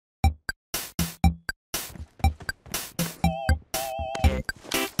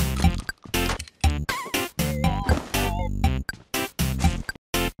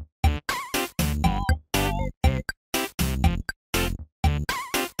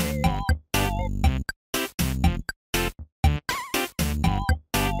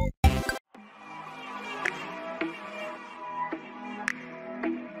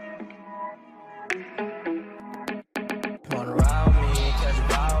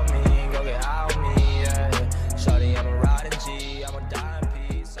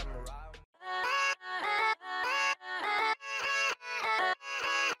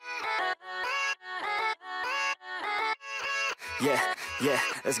Yeah,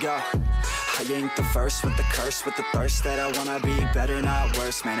 let's go. I ain't the first with the curse, with the thirst that I wanna be better, not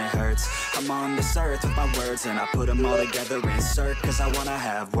worse, man it hurts. I'm on this earth with my words and I put them all together, insert, cause I wanna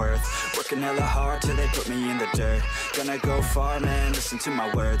have worth. Working hella hard till they put me in the dirt. Gonna go far, man, listen to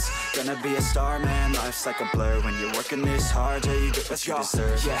my words. Gonna be a star, man, life's like a blur. When you're working this hard, yeah, you get what you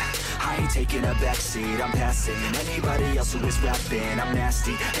deserve. Yeah, I ain't taking a backseat, I'm passing anybody else who is rapping. I'm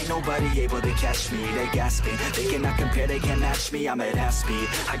nasty, ain't nobody able to catch me. They gasping, they cannot compare, they can't match me. I'm at half speed,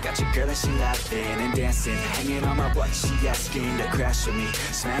 I got your girl and she laughing and dancing, hanging on my butt, she asking to crash with me,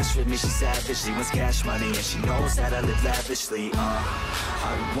 smash with me, she savage, she wants cash money, and she knows that I live lavishly.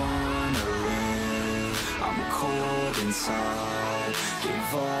 I wanna live, I'm cold inside,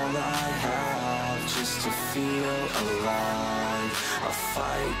 give all I have just to feel alive. I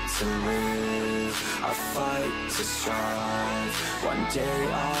fight to live, I fight to strive, one day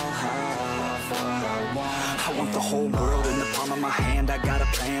I'll have what I want. I want the whole world in the palm of my hand, I got a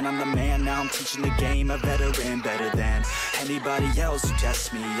plan, I'm the man, now I'm teaching the game, a veteran, better than anybody else who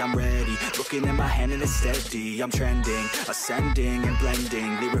tests me. I'm ready, looking in my hand and it's steady, I'm trending, ascending and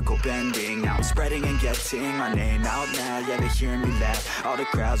blending, lyrical bending, now I'm spreading and getting my name out now, yeah they hearing me laugh, all the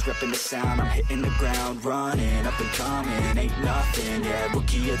crowds repping the sound, I'm hitting the ground, running, up and coming, ain't nothing, yeah,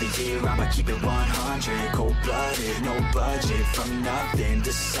 rookie of the year, I'ma keep it 100, cold-blooded, no budget, from nothing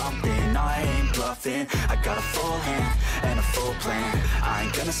to something, I ain't bluffing, I got a full hand and a full plan, I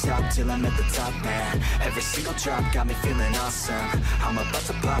ain't gonna stop till I'm at the top, man, every single drop got me feeling awesome, I'm about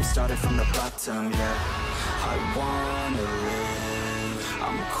to pop, started from the bottom, yeah, I wanna live,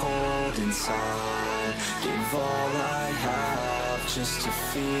 I'm cold inside, give all I have just to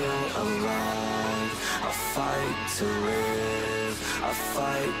feel alive, I fight to live, I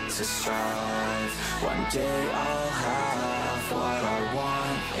fight to strive, one day I'll have what I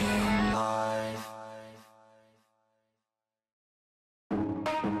want in life.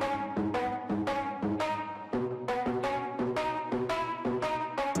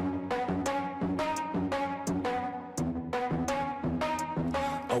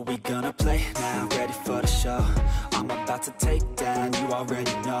 Are we gonna play now? Ready for the show? I'm about to take down, you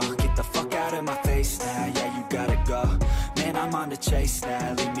already know. Get the fuck out of my face now, yeah you gotta go. Man, I'm on the chase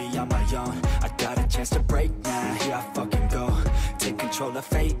now, leave me on my own. I got a chance to break now, here I fucking go. Take control of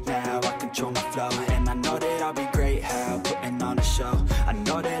fate now, I control my flow. And I know that I'll be great, how putting on a show. I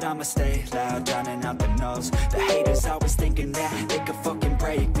know that I'ma stay loud, drowning out the noise. The haters always thinking that they could fucking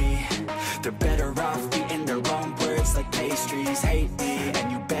break me. They're better off eating their own words like pastries. Hate me,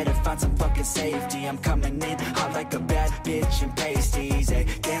 and you better find some fucking safety. I'm coming in hot like a bad bitch in pasties. They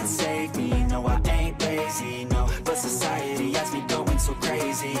can't save me, no I ain't lazy, no. But society has me going so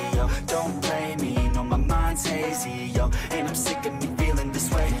crazy, yo. Don't blame me, no my mind's hazy, yo. And I'm sick of me feeling this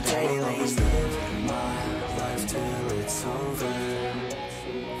way daily. I'll always live my life till it's over,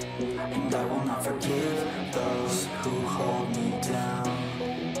 and I will not forgive those who hold me down.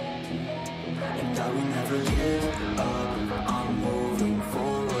 And I will never give up, I'm moving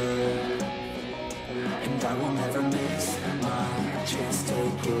forward, and I will never miss my chance,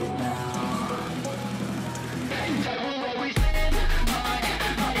 take it now. And I will always live my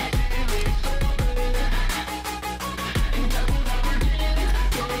life till it's over, and I will never give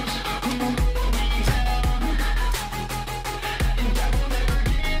those who hold me down. And I will never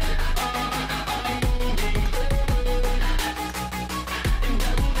give up, I'm moving forward, and I will never miss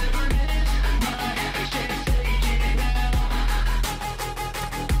my chance, take it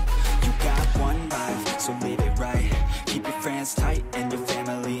now. You got one life, so live it right. Keep your friends tight and your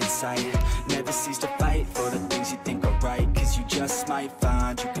family in sight. Never cease to fight for the things you think are right, cause you just might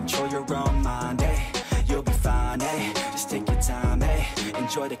find you control your own mind, eh? You'll be fine, eh? Just take your time, eh?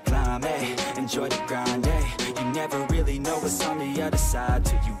 Enjoy the climb, eh? Enjoy the grind, eh? You never really know what's on the other side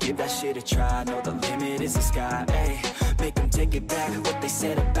till you give that shit a try. Know the limit is the sky, eh? Make them take it back, what they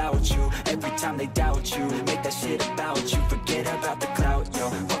said about you. Every time they doubt you, make that shit about you. Forget about the clout, yo.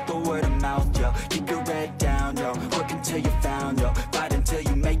 Fuck the word of mouth, yo. Keep your head down, yo. Work until you found, yo. Fight until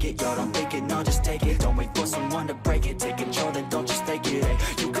you make it, yo. Don't think it, no, just take it. Don't wait for someone to break it. Take control, then don't just take it, eh?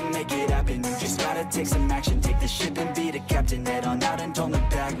 You can make it happen, you just gotta take some action. Take the ship and be the captain. Head on out and don't look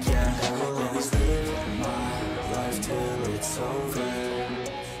back, yeah. I will always live my life till it's over,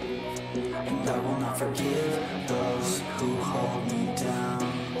 and I will not forgive those who hold me down.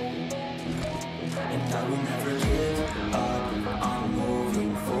 And I will never give up, I'm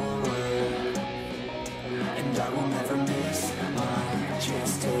moving forward, and I will never miss my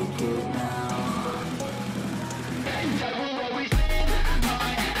chance, take it now. And I will always live my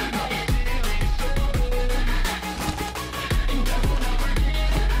life till it's over, and I will never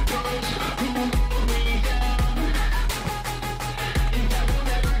give those who hold me down. And I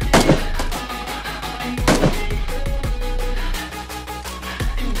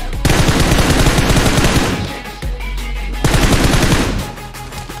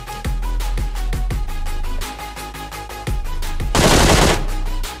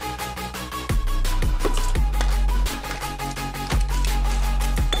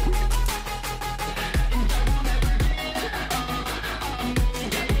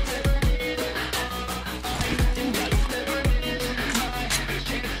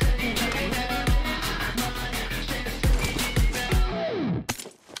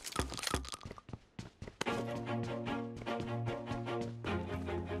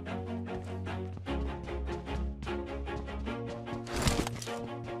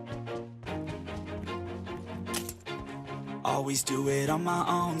Always do it on my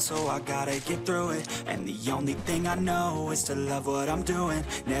own, so I gotta get through it. And the only thing I know is to love what I'm doing.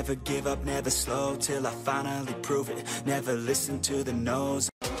 Never give up, never slow, till I finally prove it. Never listen to the no's.